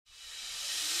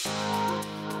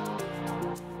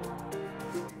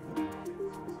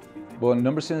Well,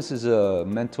 number sense is a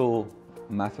mental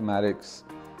mathematics.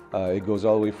 It goes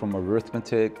all the way from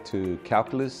arithmetic to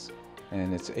calculus,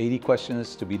 and it's 80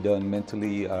 questions to be done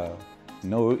mentally.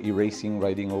 No erasing,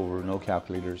 writing over, no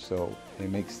calculators, so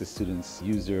it makes the students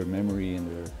use their memory and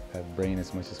their brain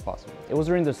as much as possible. It was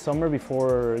during the summer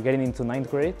before getting into 9th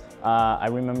grade. I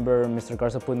remember Mr.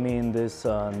 Garza put me in this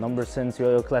number sense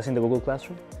UIO class in the Google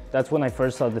Classroom. That's when I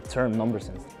first saw the term number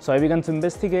sense. So I began to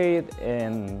investigate,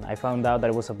 and I found out that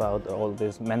it was about all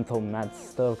this mental math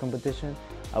stuff competition.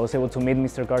 I was able to meet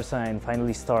Mr. Garza and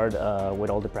finally start with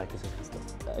all the practices and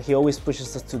stuff. He always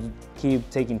pushes us to keep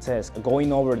taking tests,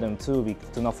 going over them too,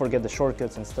 to not forget the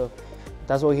shortcuts and stuff.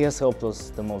 That's what he has helped us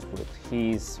the most with.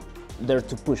 He's there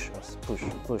to push us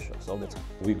all the time.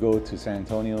 We go to San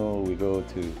Antonio, we go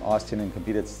to Austin and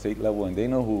compete at the state level, and they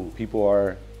know who people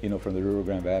are, from the Rio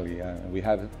Grande Valley. We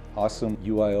have awesome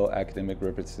UIO academic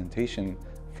representation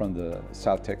from the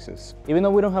South Texas. Even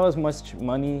though we don't have as much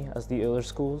money as the other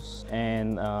schools,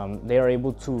 and they are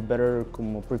able to better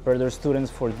prepare their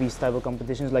students for these type of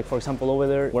competitions. Like for example, over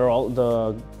there where all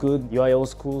the good UIO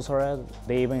schools are at,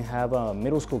 they even have a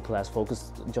middle school class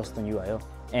focused just on UIO.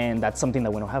 And that's something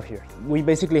that we don't have here. We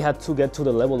basically had to get to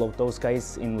the level of those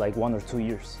guys in like 1 or 2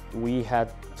 years. We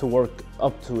had to work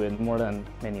up to it more than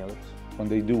many others. When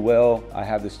they do well, I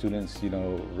have the students,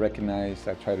 recognized.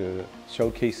 I try to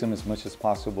showcase them as much as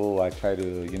possible. I try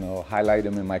to, highlight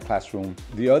them in my classroom.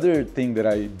 The other thing that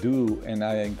I do, and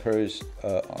I encourage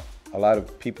a lot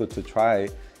of people to try,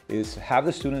 is have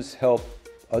the students help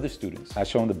other students. I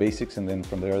show them the basics, and then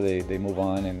from there they move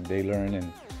on and they learn,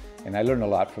 and I learn a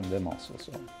lot from them also.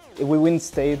 So, if we win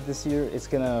state this year, it's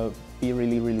gonna be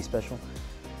really, really special.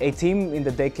 A team in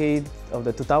the decade of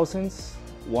the 2000s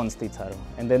won state title,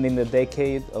 and then in the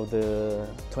decade of the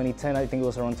 2010, I think it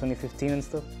was around 2015 and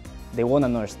stuff, they won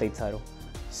another state title.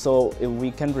 So if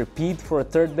we can repeat for a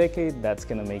third decade, that's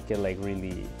gonna make it like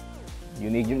really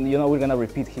unique. We're gonna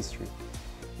repeat history,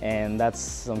 and that's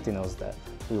something else that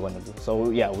we want to do. So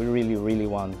yeah, we really, really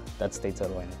want that state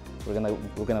title, and we're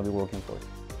gonna be working for it.